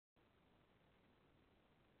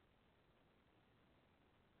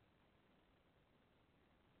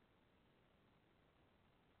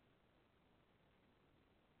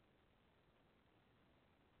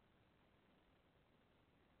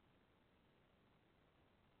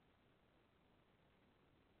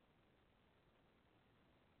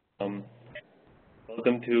Um,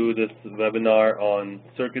 Welcome to this webinar on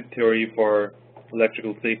circuit theory for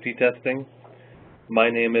electrical safety testing.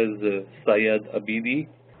 My name is Syed Abidi,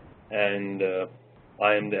 and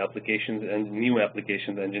I am the new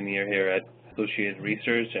applications engineer here at Associated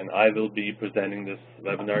Research, and I will be presenting this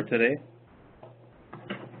webinar today.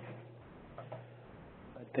 I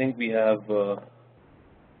think we have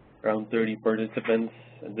around 30 participants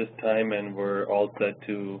at this time, and we're all set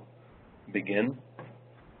to begin.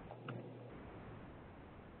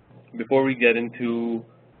 Before we get into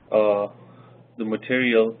the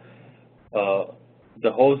material,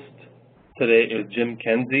 the host today is Jim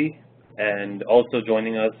Kenzie, and also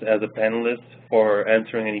joining us as a panelist for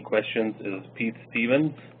answering any questions is Pete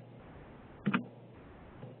Stevens.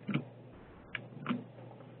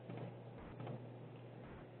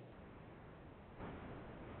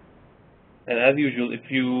 And as usual,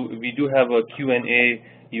 we do have a Q&A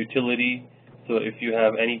utility, so if you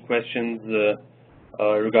have any questions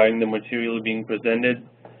regarding the material being presented,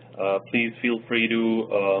 please feel free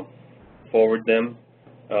to forward them.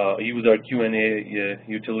 Use our Q&A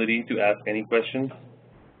utility to ask any questions.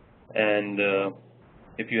 And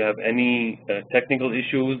if you have any technical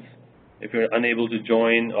issues, if you're unable to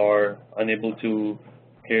join or unable to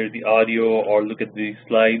hear the audio or look at the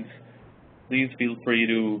slides, please feel free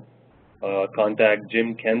to contact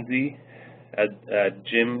Jim Kenzie at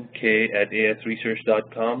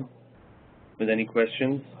jimk@asresearch.com with any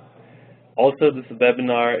questions. Also, this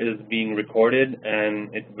webinar is being recorded,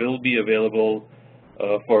 and it will be available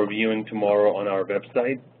for viewing tomorrow on our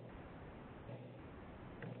website.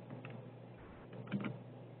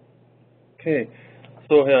 Okay,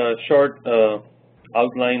 so a short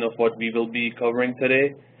outline of what we will be covering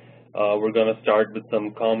today. We're going to start with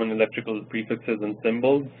some common electrical prefixes and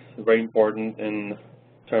symbols, very important in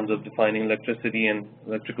terms of defining electricity and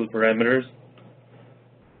electrical parameters.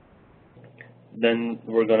 Then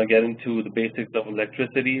we're going to get into the basics of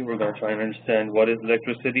electricity. We're going to try and understand what is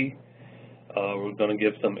electricity. We're going to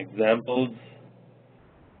give some examples,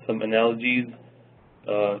 some analogies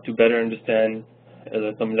to better understand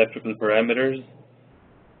some electrical parameters.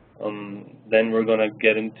 Then we're going to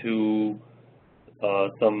get into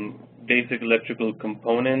some basic electrical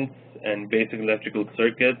components and basic electrical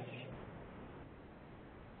circuits.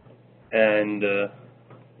 And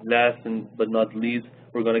last but not least,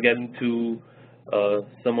 we're going to get into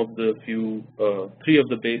three of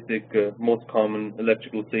the basic most common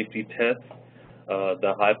electrical safety tests,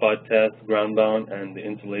 the Hipot test, ground bound, and the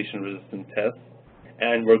insulation resistant test.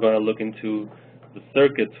 And we're going to look into the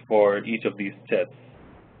circuits for each of these tests.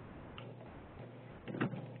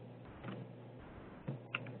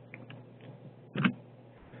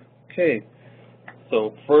 Okay,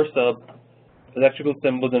 so first up, electrical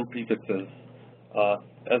symbols and prefixes.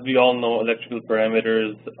 As we all know, electrical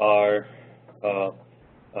parameters are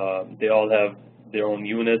they all have their own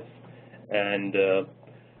units, and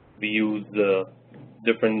we use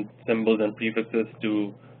different symbols and prefixes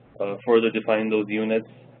to further define those units,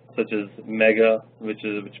 such as mega, which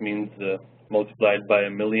means multiplied by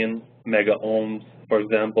 1,000,000, mega ohms, for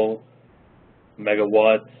example,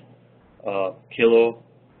 megawatts, kilo,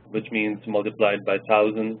 which means multiplied by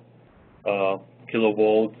 1,000,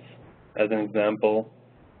 kilovolts, as an example.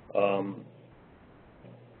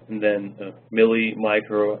 And then milli,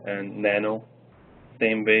 micro, and nano.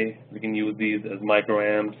 Same way, we can use these as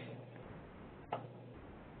microamps.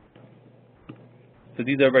 So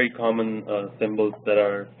these are very common symbols that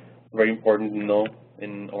are very important to know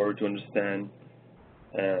in order to understand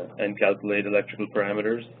and calculate electrical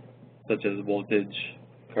parameters, such as voltage,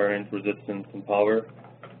 current, resistance, and power.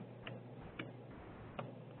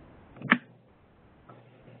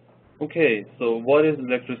 Okay, so what is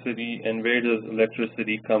electricity and where does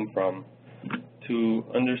electricity come from? To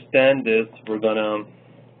understand this, we're going to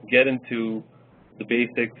get into the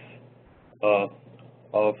basics of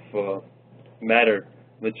matter,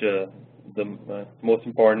 which the most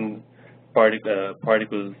important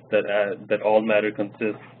particles that all matter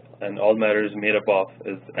consists and all matter is made up of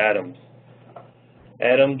is atoms.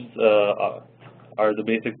 Atoms are the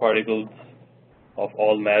basic particles of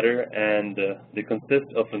all matter, and they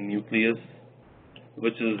consist of a nucleus,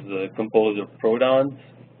 which is composed of protons,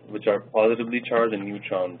 which are positively charged, and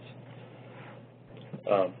neutrons.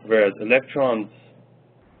 Whereas electrons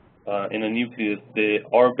in a nucleus, they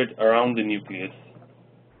orbit around the nucleus,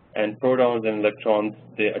 and protons and electrons,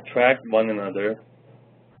 they attract one another,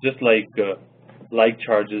 just like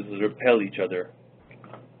charges repel each other.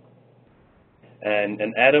 And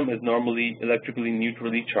an atom is normally electrically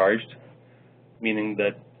neutrally charged, meaning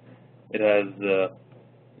that it has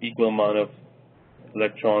equal amount of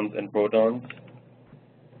electrons and protons.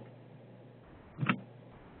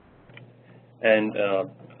 And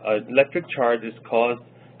an electric charge is caused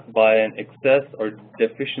by an excess or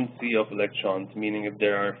deficiency of electrons, meaning if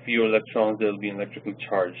there are fewer electrons, there will be an electrical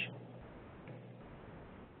charge.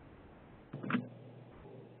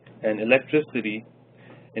 And electricity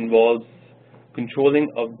involves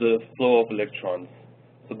controlling of the flow of electrons.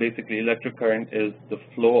 So basically, electric current is the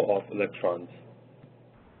flow of electrons.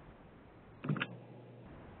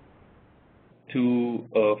 To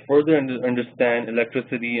further understand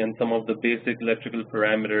electricity and some of the basic electrical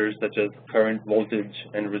parameters such as current, voltage,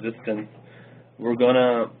 and resistance, we're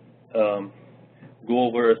gonna go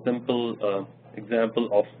over a simple example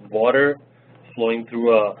of water flowing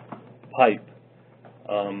through a pipe.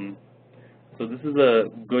 So this is a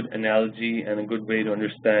good analogy and a good way to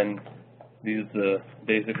understand these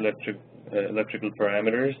basic electrical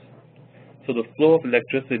parameters. So the flow of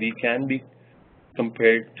electricity can be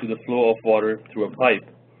compared to the flow of water through a pipe,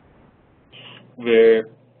 where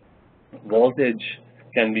voltage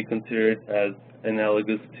can be considered as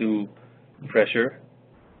analogous to pressure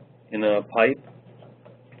in a pipe.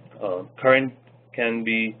 Current can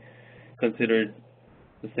be considered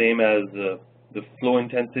the same as the flow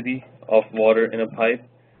intensity of water in a pipe,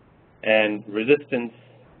 and resistance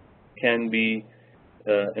can be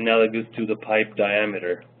analogous to the pipe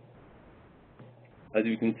diameter. As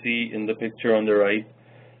you can see in the picture on the right,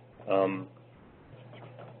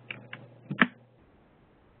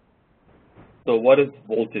 so what is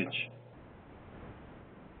voltage?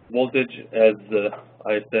 Voltage, as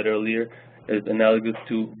I said earlier, is analogous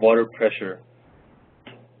to water pressure.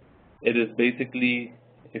 It is basically,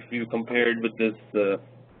 if you compare it with this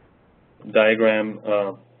diagram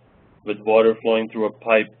with water flowing through a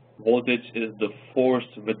pipe, voltage is the force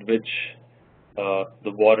with which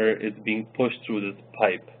the water is being pushed through this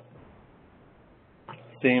pipe.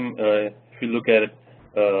 Same, if you look at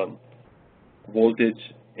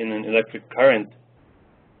voltage in an electric current,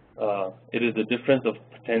 it is the difference of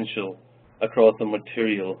potential across a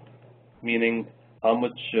material, meaning how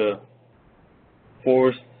much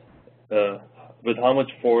force, with how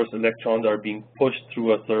much force electrons are being pushed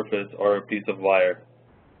through a surface or a piece of wire.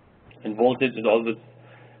 And voltage is always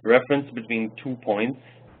reference between 2 points.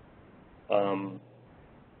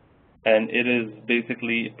 And it is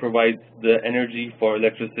basically, it provides the energy for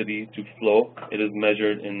electricity to flow. It is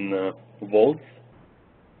measured in volts.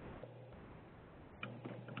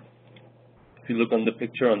 If you look on the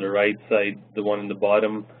picture on the right side, the one in the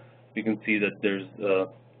bottom, you can see that there's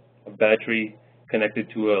a battery connected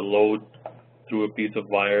to a load through a piece of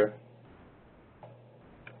wire.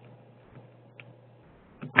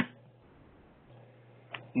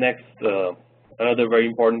 Next, another very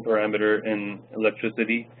important parameter in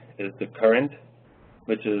electricity is the current,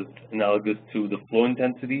 which is analogous to the flow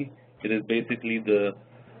intensity. It is basically the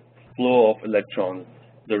flow of electrons,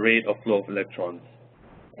 the rate of flow of electrons,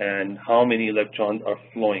 and how many electrons are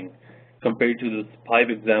flowing. Compared to this pipe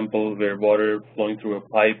example where water flowing through a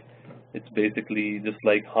pipe, it's basically just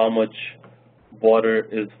like how much water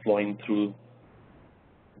is flowing through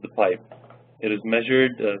the pipe. It is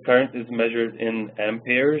measured, current is measured in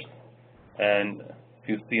amperes, and if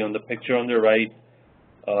you see on the picture on the right,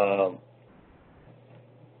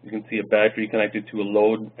 you can see a battery connected to a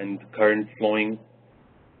load and current flowing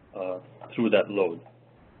through that load.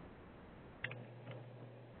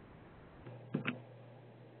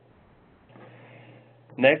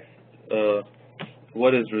 Next,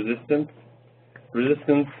 what is resistance?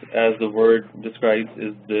 Resistance, as the word describes,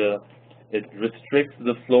 is it restricts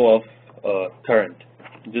the flow of current.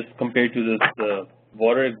 Just compared to this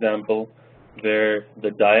water example, where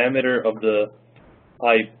the diameter of the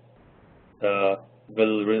pipe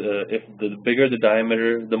if the bigger the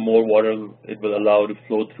diameter, the more water it will allow to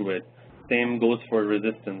flow through it. Same goes for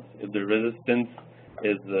resistance. If the resistance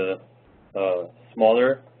is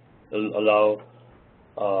smaller, it will allow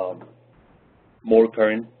more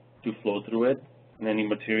current to flow through it in any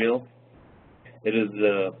material. It is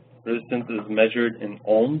resistance is measured in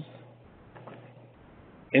ohms.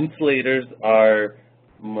 Insulators are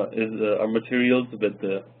materials with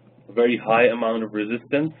a very high amount of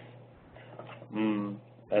resistance,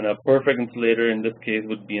 and a perfect insulator in this case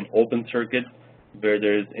would be an open circuit where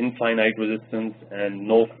there is infinite resistance and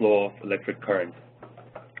no flow of electric current.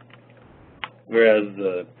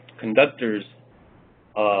 Whereas conductors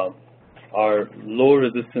are low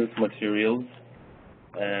resistance materials,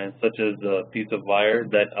 and such as a piece of wire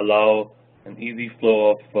that allow an easy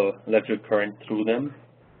flow of electric current through them.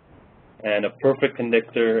 And a perfect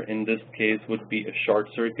conductor in this case would be a short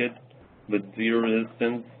circuit with zero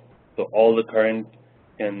resistance, so all the current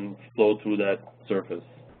can flow through that surface.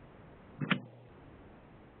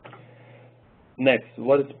 Next,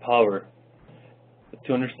 what is power?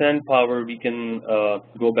 To understand power, we can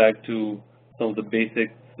go back to some of the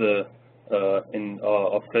basics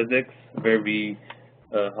of physics, where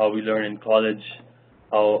how we learn in college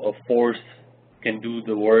how a force can do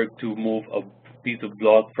the work to move a piece of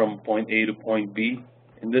block from point A to point B.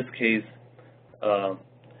 In this case, uh,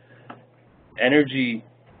 energy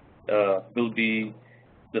will be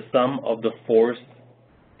the sum of the force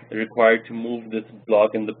required to move this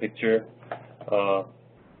block in the picture uh,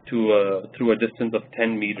 through a distance of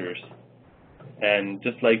 10 meters. And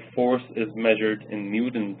just like force is measured in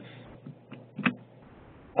newtons,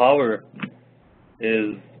 power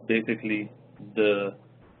is basically the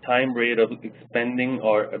time rate of expending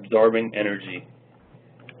or absorbing energy.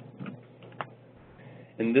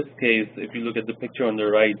 In this case, if you look at the picture on the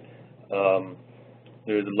right,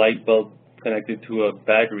 there's a light bulb connected to a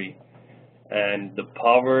battery, and the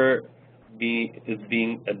power is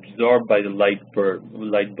being absorbed by the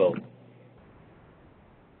light bulb.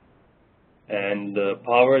 And the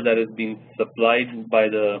power that is being supplied by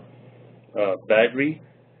the battery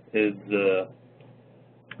is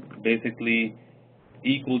basically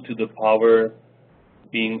equal to the power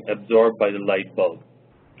being absorbed by the light bulb.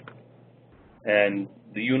 And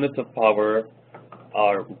the units of power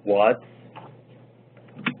are watts.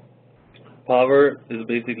 Power is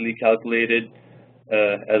basically calculated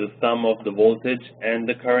as a sum of the voltage and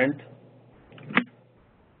the current.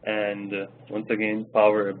 And once again,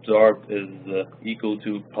 power absorbed is equal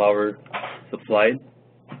to power supplied.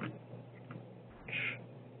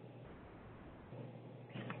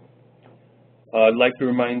 I'd like to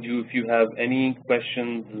remind you, if you have any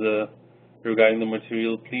questions regarding the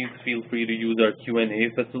material, please feel free to use our Q&A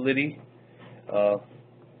facility.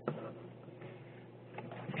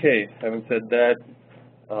 Okay, having said that,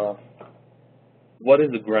 what is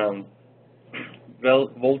the ground? Well,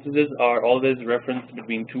 voltages are always referenced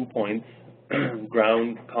between 2 points,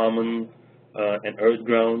 ground, common, and earth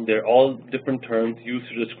ground. They're all different terms used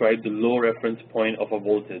to describe the low reference point of a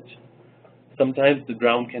voltage. Sometimes the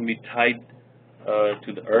ground can be tied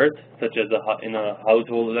to the earth, such as in a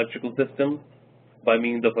household electrical system, by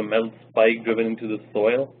means of a metal spike driven into the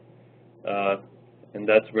soil, and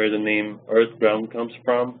that's where the name earth ground comes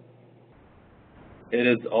from.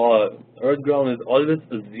 Earth ground is always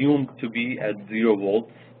assumed to be at 0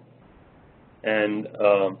 volts, and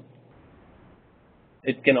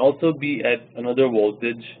it can also be at another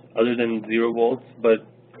voltage other than 0 volts, but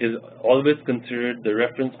is always considered the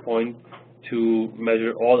reference point to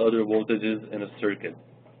measure all other voltages in a circuit.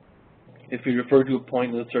 If we refer to a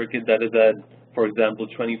point in the circuit that is at, for example,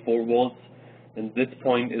 24 volts, then this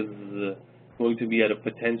point is going to be at a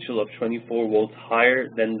potential of 24 volts higher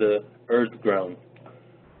than the earth ground.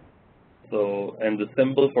 So, and the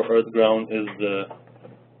symbol for earth ground is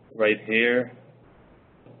right here.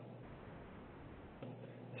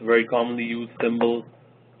 It's a very commonly used symbol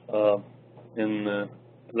in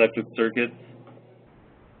electric circuits.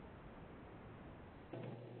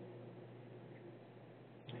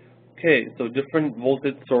 Okay, so different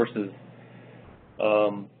voltage sources.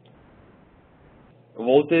 A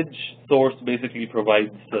voltage source basically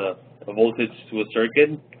provides a voltage to a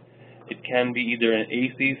circuit. It can be either an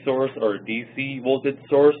AC source or a DC voltage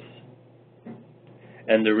source,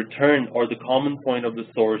 and the return or the common point of the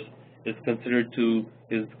source is considered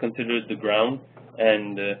the ground,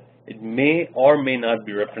 and it may or may not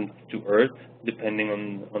be referenced to earth depending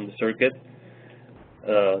on the circuit.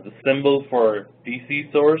 The symbol for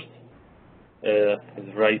DC source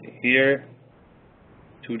is right here.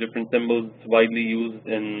 2 different symbols widely used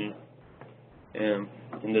in the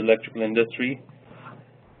electrical industry.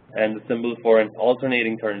 And the symbol for an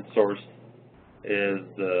alternating current source is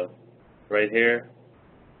right here,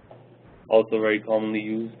 also very commonly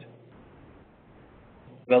used.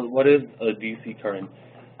 Well, what is a DC current?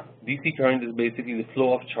 DC current is basically the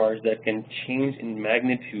flow of charge that can change in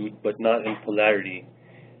magnitude but not in polarity,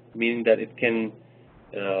 meaning that it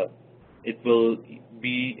will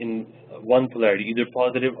be in one polarity, either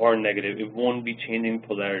positive or negative. It won't be changing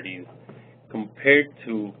polarities compared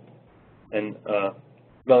to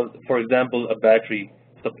well, for example, a battery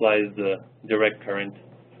supplies the direct current,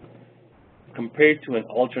 compared to an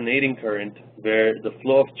alternating current where the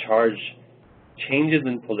flow of charge changes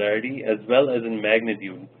in polarity as well as in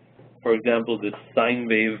magnitude. For example, this sine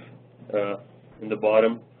wave in the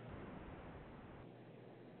bottom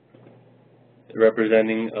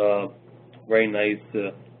representing a very nice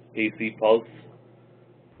AC pulse.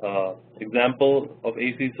 Example of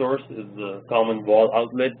AC source is the common wall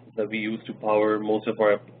outlet that we use to power most of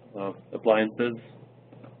our appliances.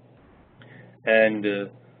 And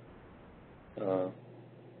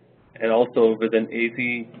also with an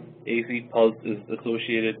AC AC pulse is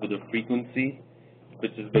associated with a frequency,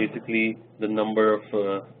 which is basically the number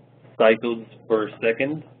of cycles per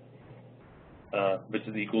second, which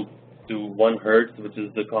is equal to 1 hertz, which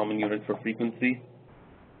is the common unit for frequency.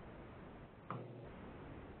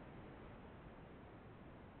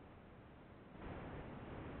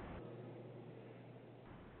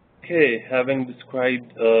 Okay, having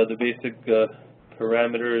described the basic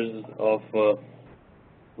parameters of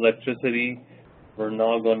electricity, we're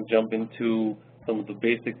now going to jump into some of the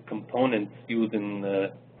basic components used in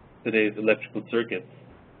today's electrical circuits.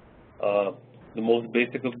 The most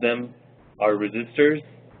basic of them are resistors.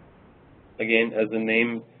 Again, as the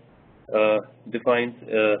name defines,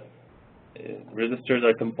 resistors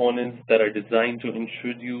are components that are designed to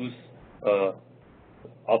introduce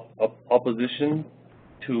opposition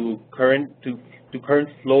to current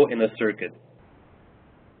flow in a circuit.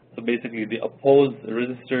 So basically, the opposed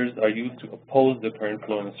resistors are used to oppose the current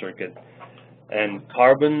flow in a circuit. And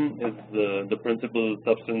carbon is the principal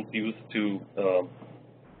substance used to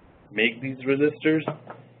make these resistors.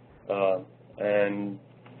 And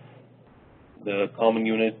the common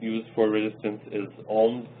unit used for resistance is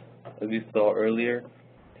ohms, as we saw earlier.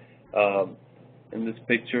 In this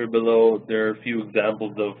picture below, there are a few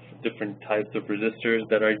examples of different types of resistors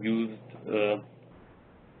that are used,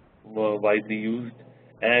 widely used,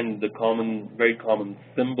 and the very common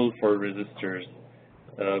symbol for resistors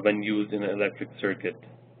when used in an electric circuit.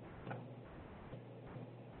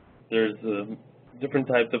 There's different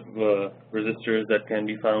types of resistors that can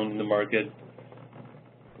be found in the market.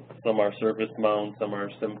 Some are surface mount, some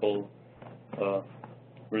are simple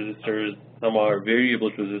resistors, some are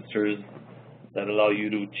variable resistors that allow you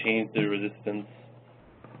to change the resistance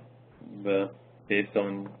based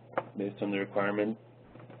on the requirement.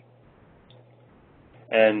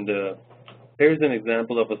 And here's an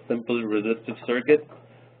example of a simple resistive circuit,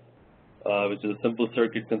 which is a simple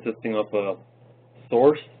circuit consisting of a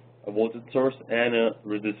source, a voltage source, and a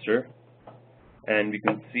resistor. And we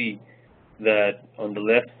can see that on the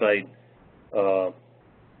left side, a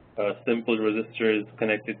simple resistor is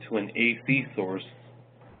connected to an AC source,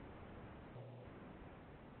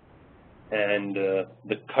 and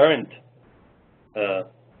the current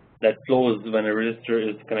that flows when a resistor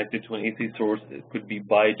is connected to an AC source, it could be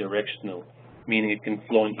bidirectional, meaning it can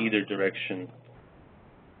flow in either direction.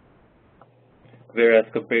 Whereas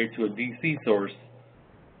compared to a DC source,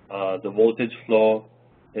 the voltage flow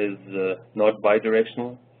is not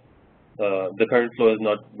bidirectional. The current flow is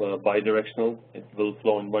not bidirectional. It will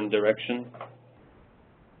flow in one direction.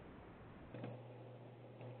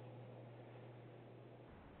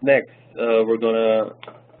 Next, we're going to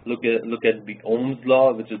look at the Ohm's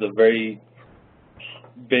law, which is a very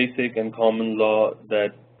basic and common law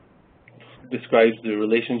that describes the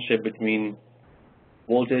relationship between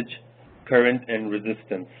voltage, current, and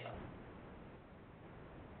resistance.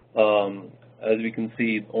 As we can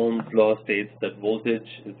see, Ohm's law states that voltage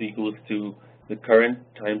is equals to the current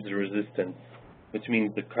times the resistance, which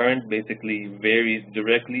means the current basically varies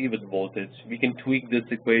directly with voltage. We can tweak this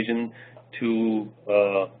equation to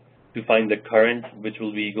find the current, which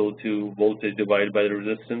will be equal to voltage divided by the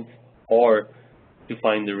resistance, or to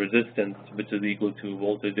find the resistance, which is equal to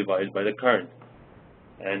voltage divided by the current.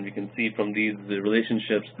 And we can see from these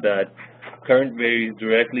relationships that current varies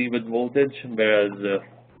directly with voltage, whereas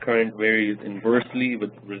current varies inversely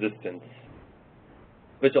with resistance,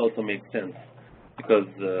 which also makes sense because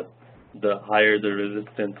the higher the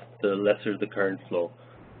resistance, the lesser the current flow.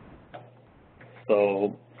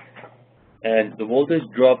 So, and the voltage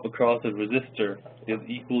drop across a resistor is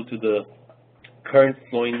equal to the current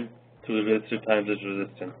flowing through the resistor times its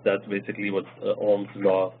resistance. That's basically what Ohm's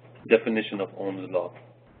law, definition of Ohm's law.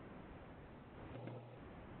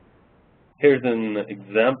 Here's an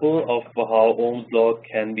example of how Ohm's law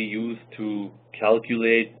can be used to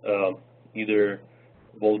calculate either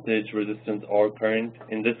voltage, resistance, or current.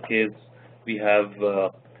 In this case, we have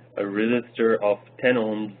a resistor of 10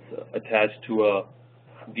 ohms attached to a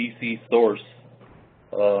DC source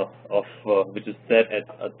which is set at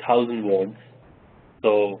 1,000 volts.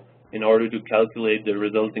 So in order to calculate the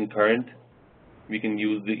resulting current, we can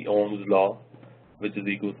use the Ohm's law, which is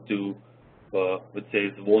equals to, which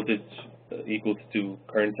says voltage equals to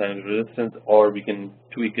current times resistance, or we can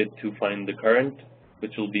tweak it to find the current,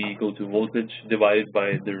 which will be equal to voltage divided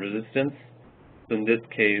by the resistance. So in this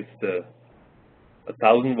case,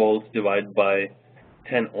 1,000 volts divided by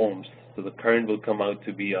 10 ohms. So the current will come out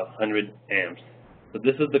to be 100 amps. So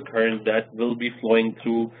this is the current that will be flowing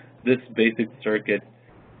through this basic circuit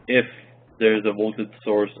if there is a voltage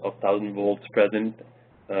source of 1,000 volts present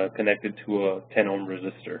connected to a 10 ohm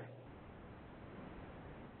resistor.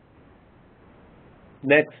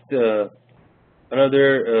 Next,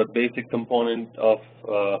 another basic component of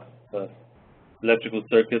electrical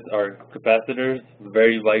circuits are capacitors,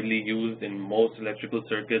 very widely used in most electrical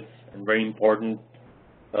circuits and very important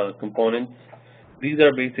components. These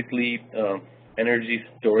are basically energy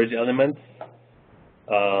storage elements.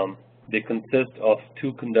 They consist of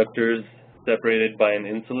two conductors separated by an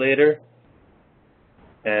insulator,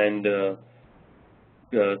 and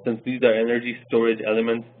since these are energy storage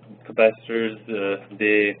elements, capacitors,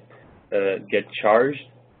 they get charged,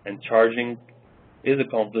 and charging is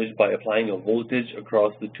accomplished by applying a voltage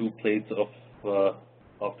across the two plates of the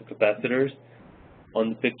capacitors. On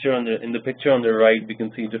the picture in the picture on the right, we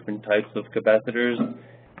can see different types of capacitors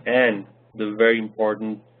and the very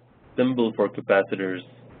important symbol for capacitors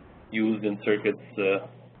used in circuits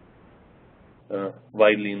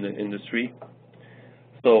widely in the industry.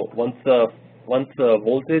 So once the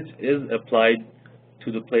voltage is applied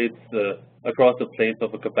to the plates across the plates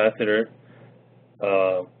of a capacitor,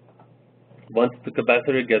 once the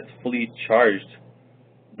capacitor gets fully charged,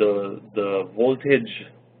 the voltage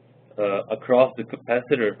across the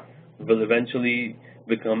capacitor will eventually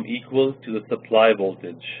become equal to the supply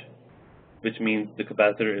voltage, which means the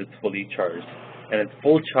capacitor is fully charged. And at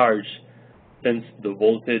full charge, since the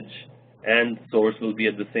voltage and source will be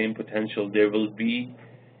at the same potential, there will be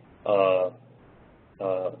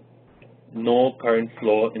no current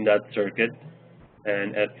flow in that circuit,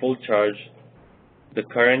 and at full charge, the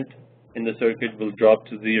current in the circuit will drop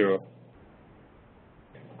to zero.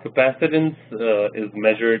 Capacitance is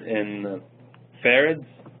measured in farads,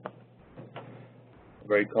 a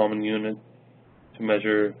very common unit to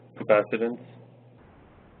measure capacitance.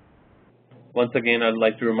 Once again, I'd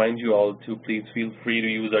like to remind you all to please feel free to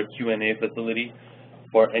use our Q&A facility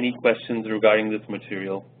for any questions regarding this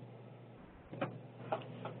material.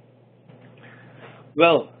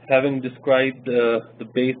 Well, having described the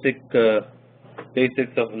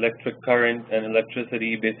basics of electric current and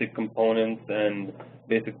electricity, basic components and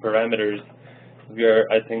basic parameters, we are,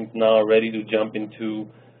 I think, now ready to jump into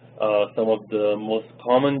some of the most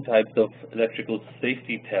common types of electrical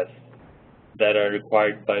safety tests that are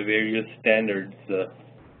required by various standards.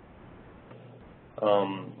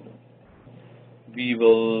 We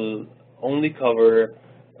will only cover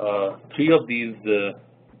 3 of these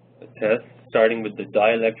tests, starting with the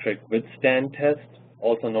dielectric withstand test,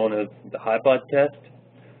 also known as the Hipot test.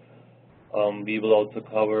 We will also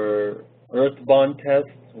cover earth-bound test,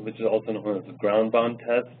 which is also known as the ground-bound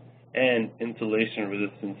test, and insulation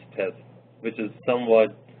resistance test, which is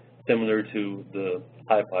somewhat similar to the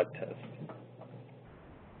Hipot test.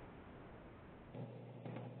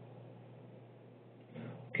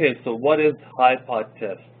 Okay, so what is Hipot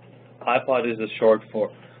test? Hipot is a short for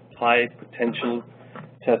high potential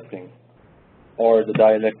testing, or the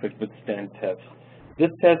dielectric withstand test.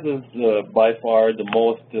 This test is by far the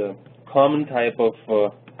most common type of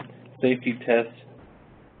safety test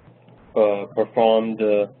performed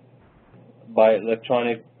by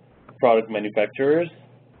electronic product manufacturers.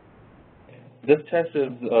 This test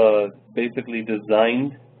is basically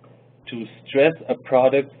designed to stress a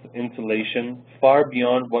product's insulation far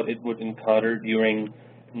beyond what it would encounter during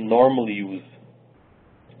normal use.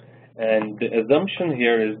 And the assumption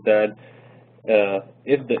here is that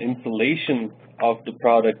if the insulation of the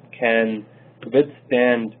product can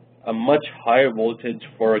withstand a much higher voltage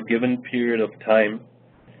for a given period of time,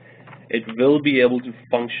 it will be able to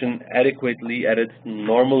function adequately at its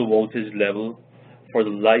normal voltage level for the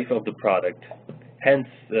life of the product. Hence,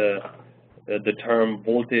 the term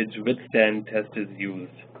voltage withstand test is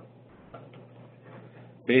used.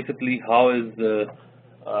 Basically, how is the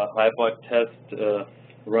Hipot test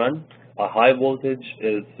run? A high voltage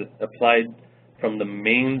is applied from the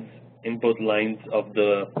mains input lines of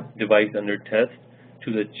the device under test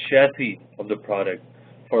to the chassis of the product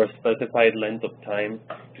for a specified length of time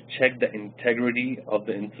to check the integrity of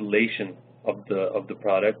the insulation of the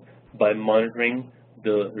product by monitoring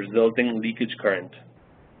the resulting leakage current.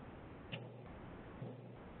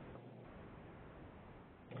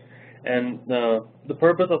 And the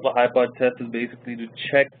purpose of the Hipot test is basically to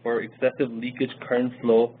check for excessive leakage current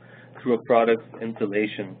flow through a product's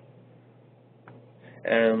insulation.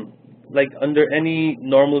 And like under any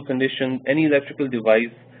normal condition, any electrical device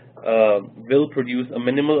will produce a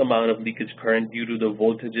minimal amount of leakage current due to the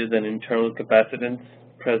voltages and internal capacitance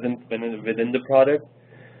present within the product.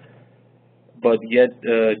 But yet,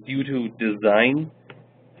 due to design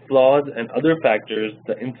flaws and other factors,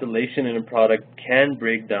 the insulation in a product can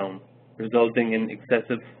break down, resulting in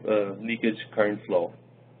excessive leakage current flow.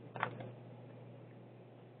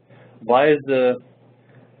 Why is the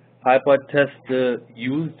Hipot test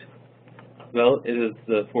used? Well, it is,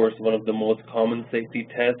 of course, one of the most common safety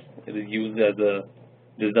tests. It is used as a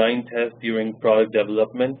design test during product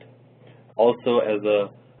development, also as a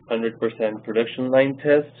 100% production line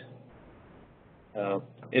test.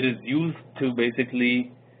 It is used to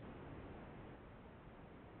basically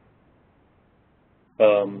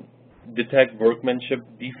detect workmanship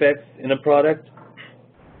defects in a product.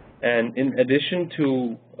 And in addition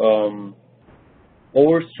to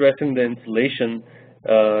overstressing the insulation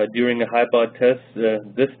during a Hipot test,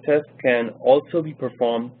 this test can also be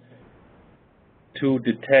performed to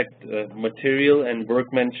detect material and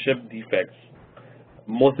workmanship defects.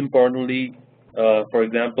 Most importantly, for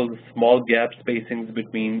example, small gap spacings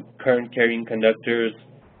between current carrying conductors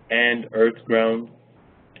and earth ground.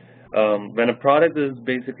 When a product is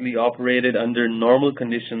basically operated under normal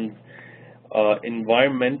conditions,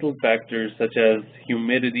 environmental factors such as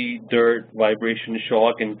humidity, dirt, vibration,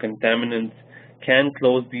 shock, and contaminants can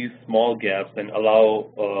close these small gaps and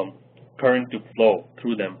allow current to flow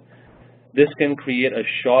through them. This can create a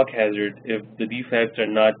shock hazard if the defects are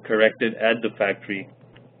not corrected at the factory.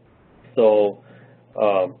 So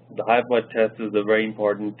the Hipot test is a very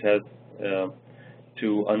important test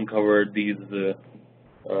to uncover these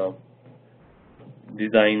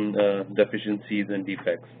design deficiencies and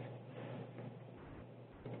defects.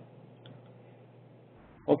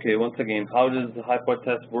 Okay, once again, how does the Hipot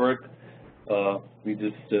test work? I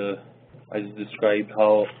just described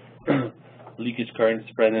how leakage current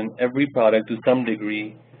is present in every product to some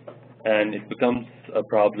degree, and it becomes a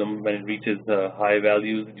problem when it reaches high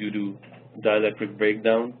values due to dielectric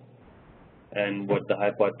breakdown. And what the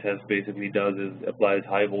Hipot test basically does is applies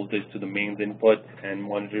high voltage to the mains input and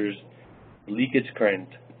monitors leakage current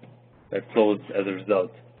that flows as a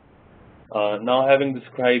result. Now, having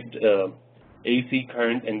described AC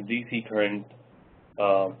current and DC current,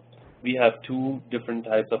 we have two different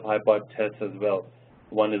types of Hipot tests as well.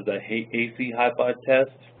 One is the AC Hipot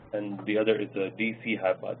test, and the other is the DC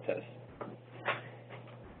Hipot test.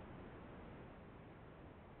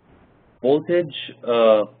 Voltage,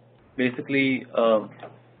 basically,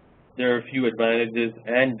 there are a few advantages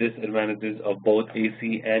and disadvantages of both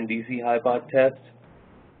AC and DC Hipot test.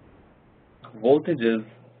 Voltage is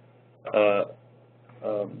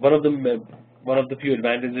one of the few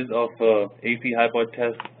advantages of AC Hipot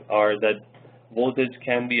tests are that voltage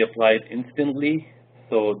can be applied instantly,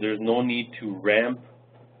 so there's no need to ramp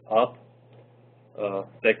up.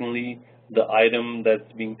 Secondly, the item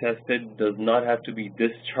that's being tested does not have to be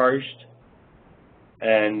discharged.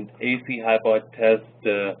 And AC Hipot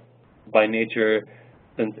test, by nature,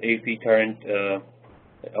 since AC current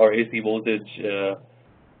or AC voltage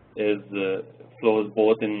flows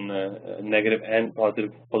both in negative and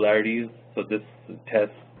positive polarities, so this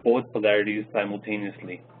tests both polarities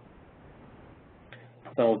simultaneously.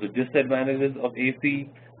 Some of the disadvantages of AC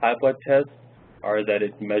Hipot test are that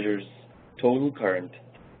it measures total current,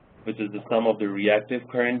 which is the sum of the reactive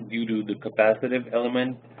current due to the capacitive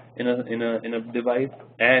element in a device,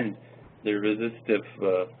 and the resistive,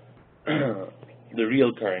 the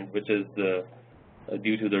real current, which is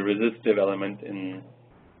due to the resistive element in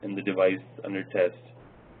the device under test.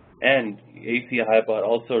 And AC Hipot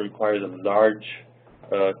also requires a large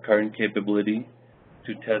current capability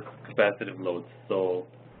to test capacitive loads. So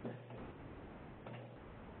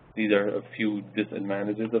these are a few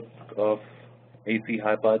disadvantages of AC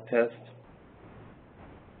Hipot test.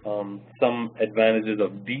 Some advantages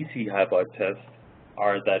of DC Hipot test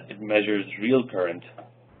are that it measures real current,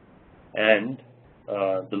 and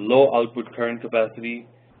the low output current capacity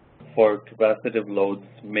for capacitive loads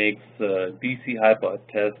makes DC Hipot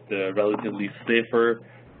test relatively safer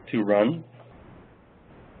to run.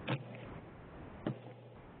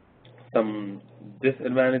 Some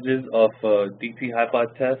disadvantages of DC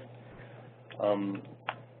Hipot test: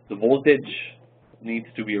 the voltage needs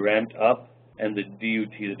to be ramped up, and the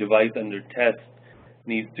DUT, the device under test,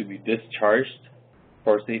 needs to be discharged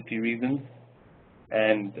for safety reasons.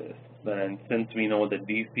 And since we know that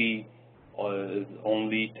DC is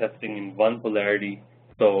only testing in one polarity,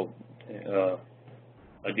 so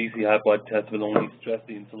a DC Hipot test will only stress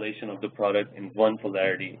the insulation of the product in one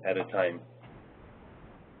polarity at a time.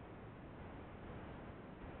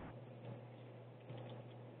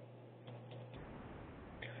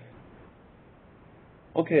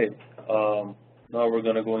 Okay, now we're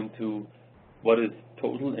going to go into what is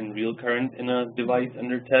total and real current in a device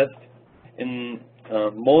under test. In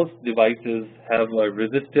most devices have a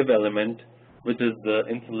resistive element, which is the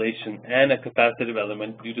insulation, and a capacitive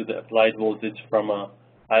element due to the applied voltage from a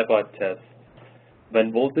Hipot test.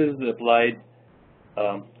 When voltage is applied,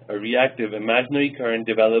 a reactive imaginary current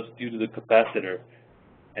develops due to the capacitor.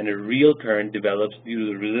 and a real current develops due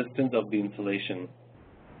to the resistance of the insulation.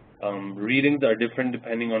 Readings are different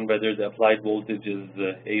depending on whether the applied voltage is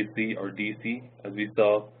AC or DC, as we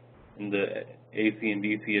saw in the AC and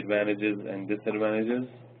DC advantages and disadvantages.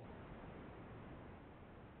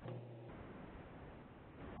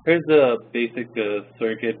 Here's a basic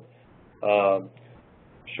circuit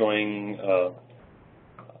showing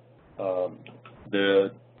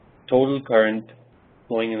the total current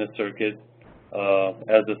flowing in a circuit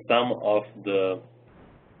as the sum of the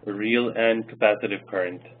real and capacitive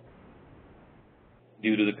current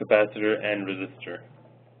due to the capacitor and resistor.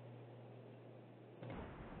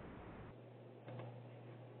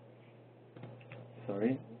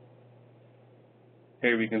 Sorry.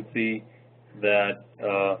 Here we can see that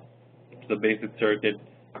the basic circuit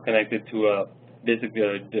connected to a basic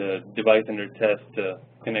device under test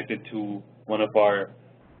connected to one of our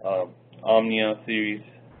Omnia series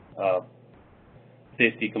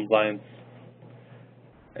safety compliance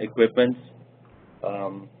equipments.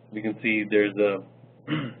 We can see there's a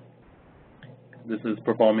this is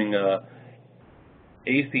performing a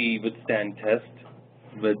AC withstand test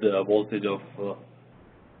with a voltage of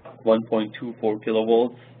 1.24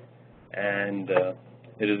 kilovolts, and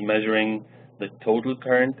it is measuring the total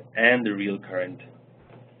current and the real current.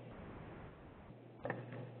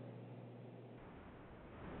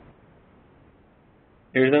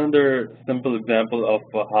 Here's another simple example of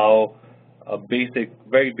how a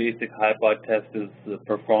very basic Hipot test is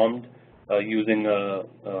performed using a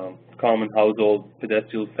common household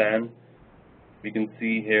pedestal fan. We can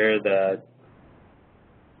see here that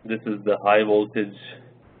this is the high voltage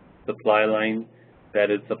supply line that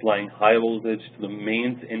is supplying high voltage to the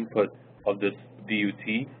mains input of this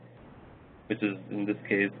DUT, which is in this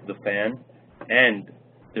case the fan, and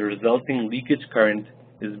the resulting leakage current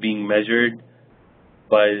is being measured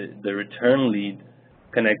by the return lead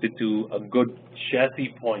connected to a good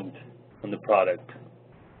chassis point on the product.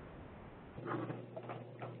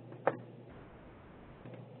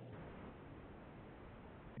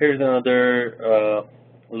 Here's another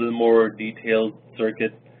a little more detailed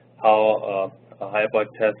circuit how a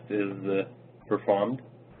Hipot test is performed,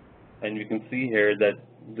 and you can see here that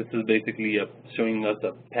this is basically showing us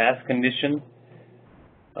a pass condition,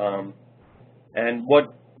 and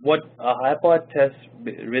what a Hipot test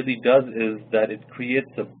really does is that it creates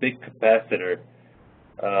a big capacitor,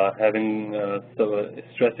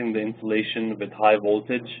 stressing the insulation with high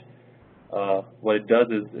voltage. What it does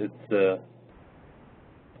is it's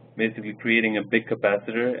basically creating a big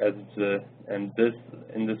capacitor, and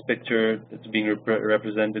in this picture it's being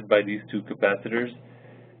represented by these two capacitors.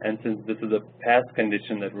 And since this is a pass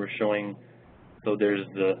condition that we're showing, so there's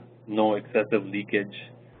no excessive leakage.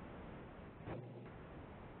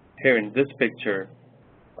 Here in this picture,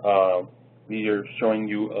 we are showing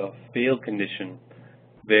you a fail condition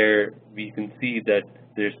where we can see that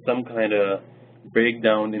there's some kind of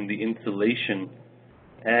breakdown in the insulation,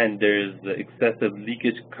 and there's excessive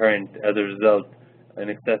leakage current as a result. An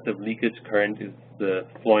excessive leakage current is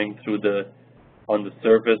flowing through on the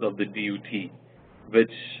surface of the DUT,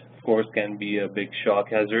 which of course can be a big shock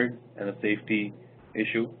hazard and a safety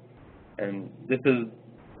issue. And this is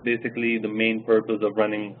basically the main purpose of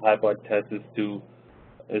running Hipot tests is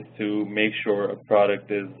to make sure a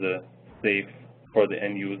product is safe for the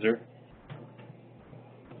end user.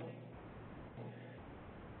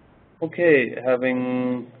 Okay,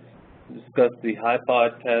 having discussed the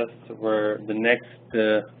Hipot test, where the next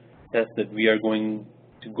test that we are going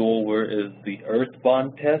to go over is the earth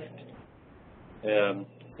bond test.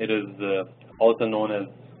 It is also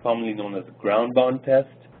commonly known as ground bond test.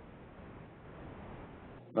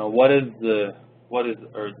 Now, what is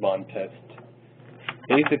earth bond test?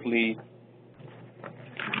 Basically,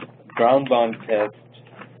 ground bond test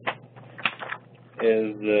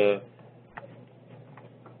is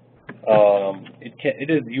it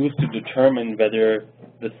is used to determine whether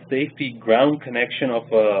the safety ground connection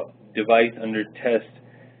of a device under test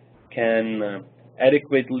can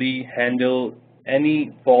adequately handle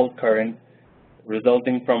any fault current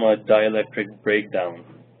resulting from a dielectric breakdown.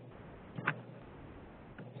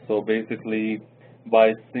 So basically,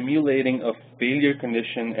 by simulating a failure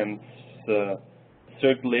condition and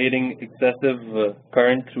circulating excessive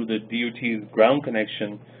current through the DUT's ground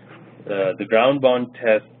connection, the ground bond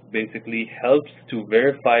test basically helps to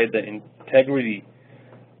verify the integrity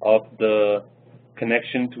of the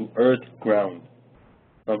connection to earth ground.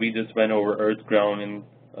 Now, we just went over earth ground in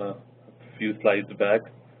a few slides back.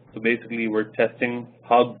 So basically, we're testing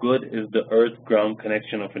how good is the earth ground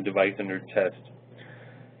connection of a device under test.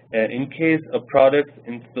 In case a product's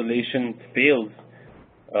installation fails,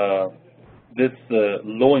 this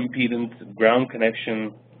low impedance ground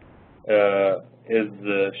connection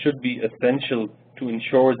should be essential to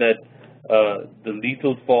ensure that the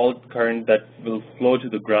lethal fault current that will flow to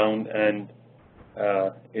the ground, and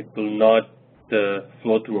it will not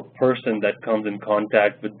flow through a person that comes in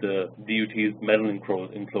contact with the DUT's metal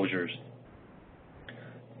enclosures.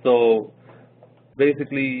 So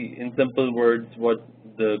basically, in simple words, what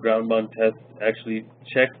the ground bond test actually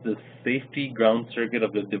checks the safety ground circuit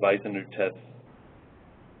of the device under test.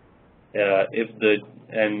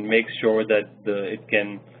 And makes sure that it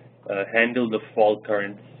can handle the fault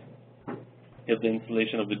currents if the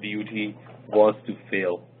installation of the DUT was to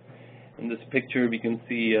fail. In this picture, we can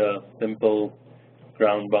see a simple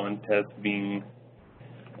ground bond test being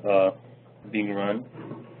run.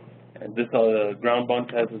 And this ground bond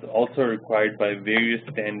test is also required by various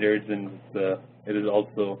standards, and it is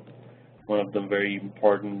also one of the very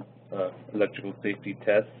important electrical safety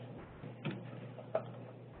tests.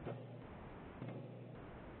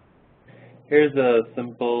 Here's a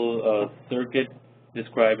simple circuit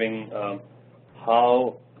describing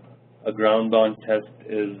how a ground bond test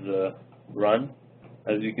is run.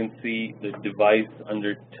 As you can see, the device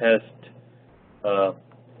under test,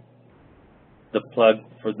 the plug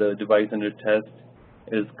for the device under test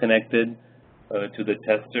is connected to the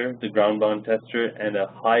tester, the ground bond tester, and a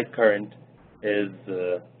high current is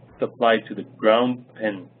supplied to the ground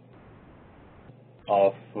pin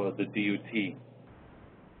of the DUT.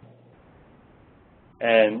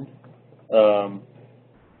 And there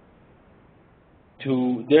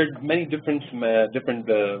are many different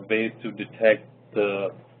ways to detect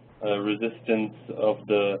the resistance of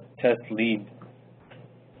the test lead.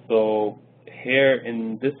 So here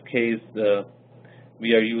in this case,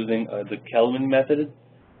 we are using the Kelvin method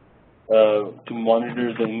to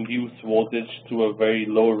monitor the induced voltage through a very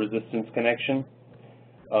low resistance connection.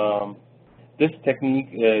 This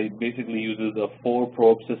technique basically uses a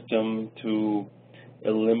 4-probe system to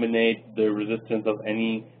eliminate the resistance of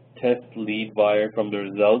any test lead wire from the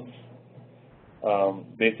results.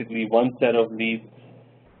 Basically, one set of leads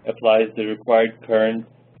applies the required current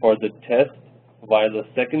for the test, while the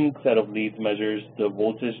second set of leads measures the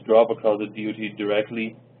voltage drop across the DUT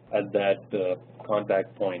directly at that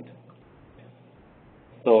contact point.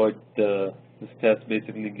 So this test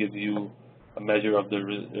basically gives you a measure of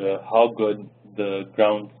how good the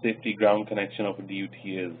safety ground connection of a DUT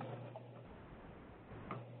is.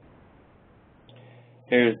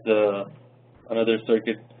 Here's another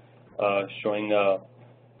circuit showing a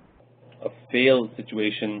failed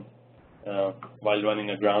situation while running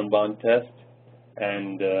a ground bond test,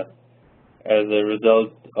 and as a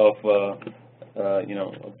result of a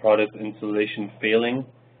product installation failing,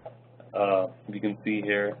 we can see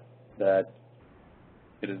here that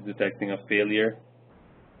it is detecting a failure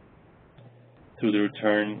through the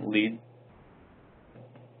return lead.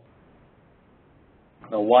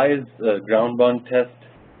 Now, why is ground bond test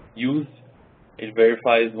used? It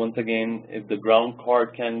verifies once again if the ground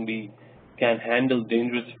cord can handle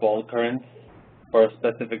dangerous fault currents for a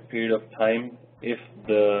specific period of time if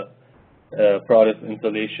the product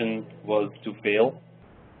installation was to fail.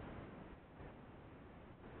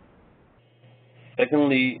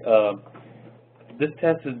 Secondly, this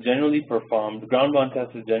test is generally performed, the ground bond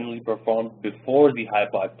test is generally performed before the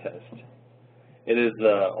Hipot test. It is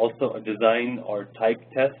also a design or type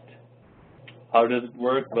test. How does it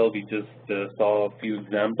work? Well, we just saw a few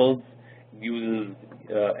examples. It uses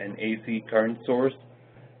an AC current source.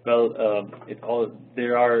 Well,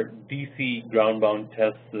 there are DC ground bound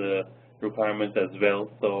test requirements as well,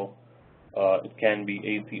 so it can be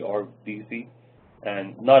AC or DC,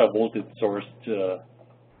 and not a voltage source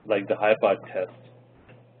like the Hipot test.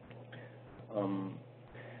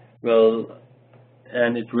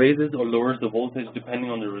 And it raises or lowers the voltage depending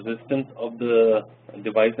on the resistance of the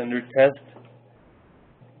device under test.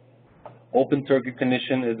 Open circuit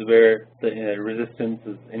condition is where the resistance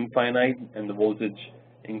is infinite and the voltage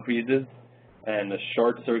increases, and a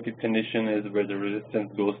short circuit condition is where the resistance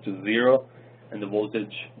goes to 0 and the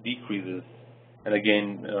voltage decreases. And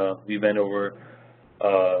again, we went over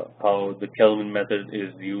how the Kelvin method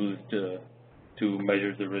is used to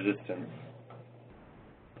measure the resistance.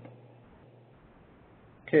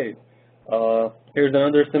 Okay, here's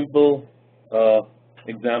another simple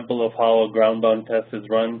example of how a ground bound test is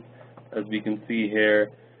run. As we can see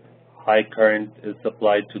here, high current is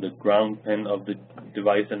supplied to the ground pin of the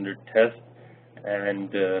device under test, and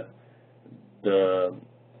the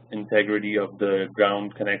integrity of the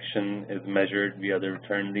ground connection is measured via the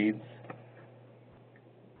return leads.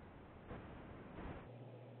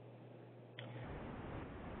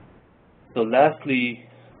 So lastly,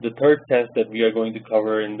 The third test that we are going to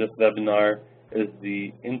cover in this webinar is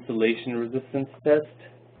the insulation resistance test.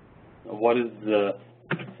 What is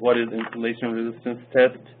insulation resistance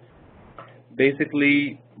test?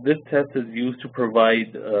 Basically, this test is used to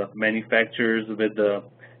provide manufacturers with a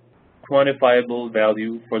quantifiable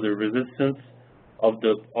value for the resistance of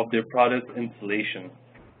their product insulation.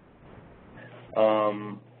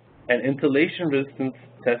 An insulation resistance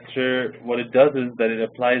tester, what it does is that it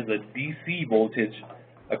applies a DC voltage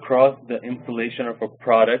across the insulation of a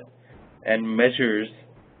product and measures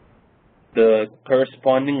the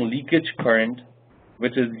corresponding leakage current,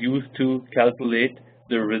 which is used to calculate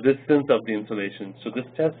the resistance of the insulation. So this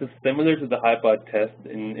test is similar to the Hipot test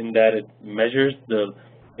in that it measures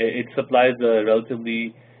it supplies a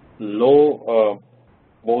relatively low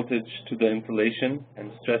voltage to the insulation and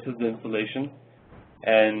stresses the insulation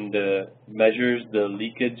and measures the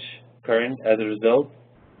leakage current as a result.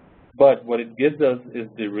 But what it gives us is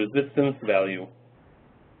the resistance value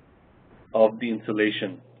of the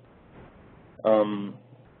insulation.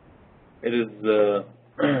 It is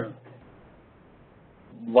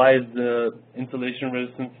why is the insulation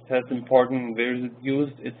resistance test important and where is it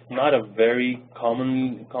used? It's not a very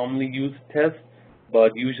commonly used test,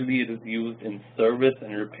 but usually it is used in service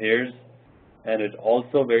and repairs, and it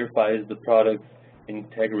also verifies the product's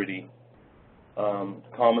integrity.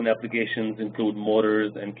 Common applications include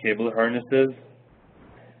motors and cable harnesses.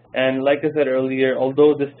 And like I said earlier,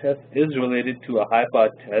 although this test is related to a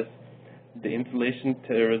Hipot test, the insulation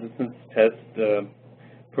resistance test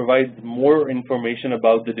provides more information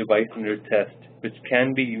about the device under test, which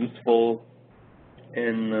can be useful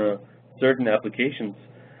in certain applications.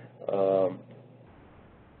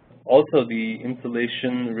 Also, the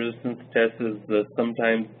insulation resistance test is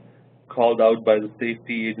sometimes called out by the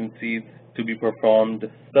safety agencies to be performed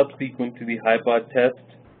subsequent to the Hipot test.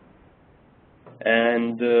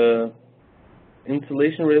 And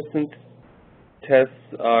insulation resistance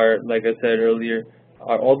tests are, like I said earlier,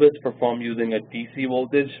 are always performed using a DC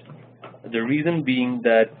voltage. The reason being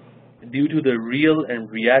that due to the real and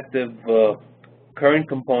reactive current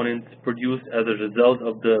components produced as a result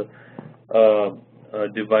of the as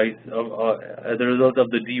a result of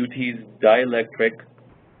the DUT's dielectric,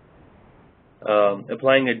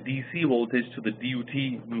 applying a DC voltage to the DUT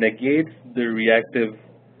negates the reactive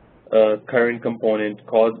current component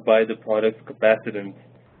caused by the product's capacitance,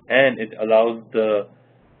 and it allows the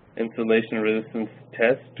insulation resistance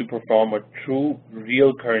test to perform a true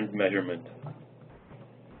real current measurement.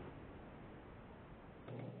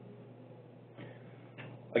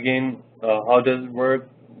 Again, how does it work?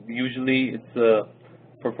 Usually it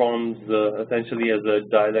performs essentially as a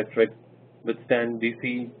dielectric withstand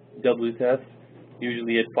DC W test,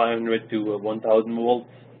 usually at 500 to 1000 volts.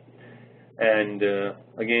 And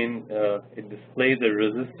again, it displays a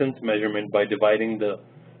resistance measurement by dividing the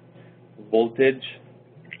voltage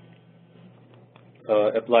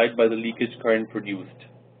applied by the leakage current produced.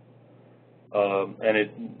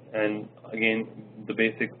 And again, the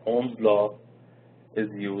basic Ohm's law is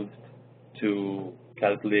used to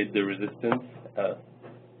calculate the resistance.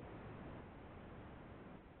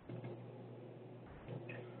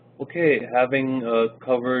 Okay, having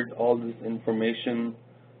covered all this information,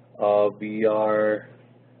 we are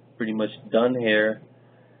pretty much done here.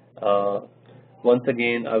 Once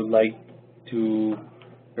again, I would like to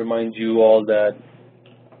remind you all that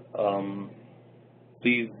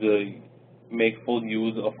please make full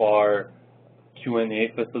use of our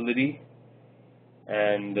Q&A facility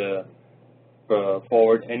and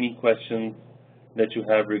forward any questions that you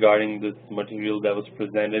have regarding this material that was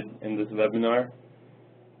presented in this webinar.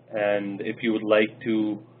 And if you would like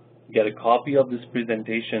to get a copy of this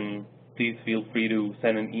presentation, please feel free to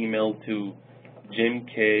send an email to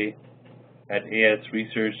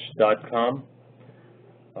jimk@asresearch.com.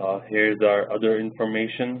 Here's our other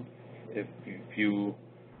information. If you're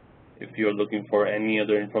looking for any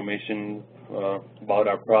other information about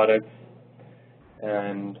our products.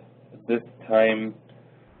 And at this time,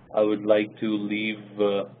 I would like to leave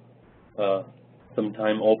some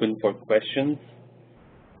time open for questions.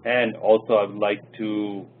 And also, I would like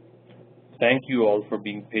to thank you all for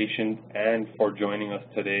being patient and for joining us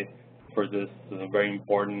today for this very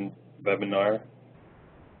important webinar.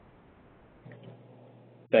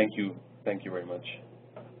 Thank you very much.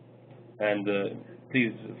 And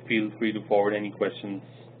please feel free to forward any questions.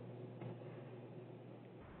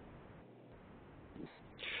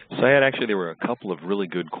 Syed, actually, there were a couple of really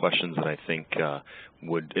good questions that I think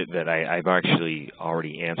I've actually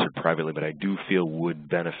already answered privately, but I do feel would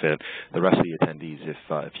benefit the rest of the attendees if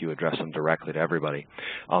you address them directly to everybody.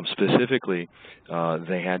 Specifically,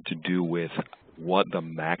 they had to do with what the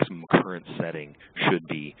maximum current setting should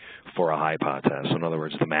be for a Hipot test. So in other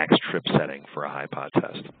words, the max trip setting for a Hipot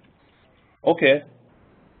test. Okay.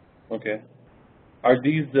 Okay. Are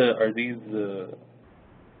these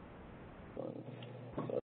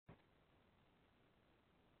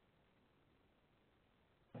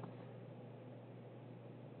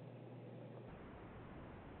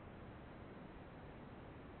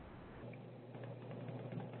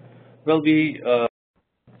well,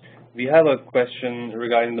 we have a question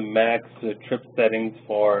regarding the max trip settings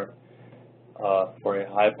for a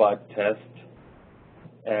Hipot test,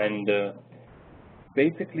 and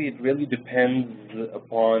basically it really depends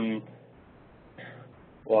upon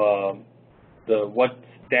what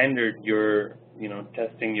standard you're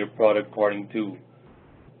testing your product according to.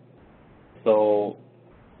 So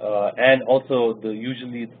and also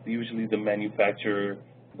it's usually the manufacturer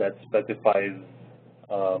that specifies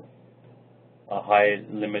a high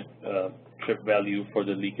limit trip value for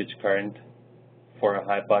the leakage current for a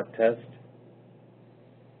Hipot test.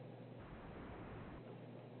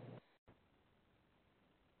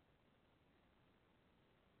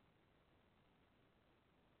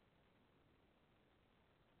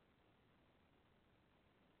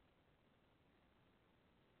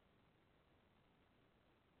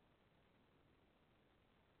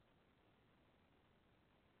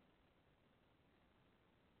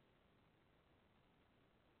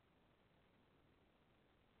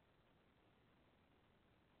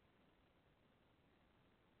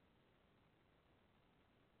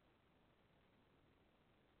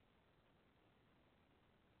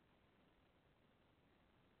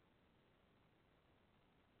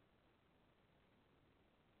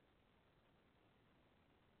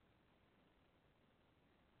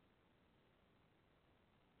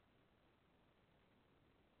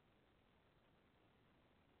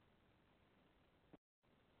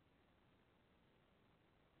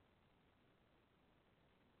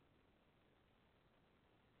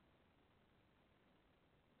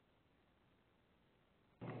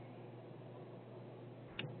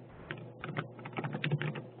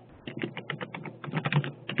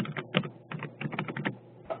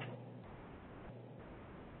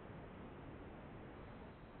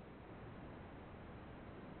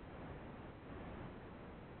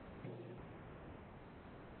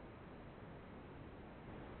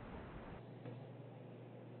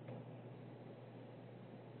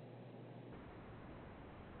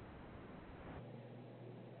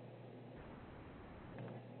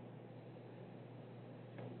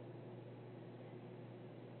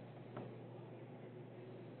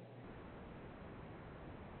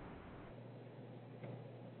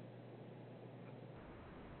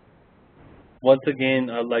 Once again,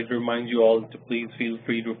 I'd like to remind you all to please feel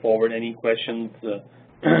free to forward any questions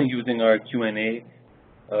using our Q&A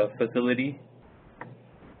facility.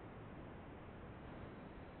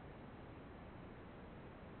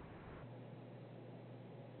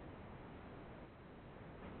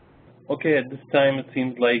 Okay, at this time it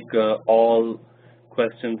seems like all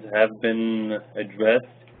questions have been addressed,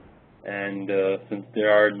 and since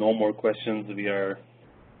there are no more questions, we are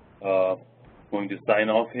going to sign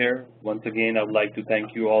off here. Once again, I would like to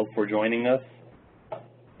thank you all for joining us,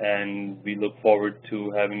 and we look forward to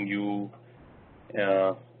having you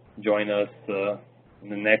join us in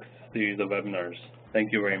the next series of webinars.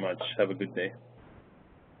 Thank you very much. Have a good day.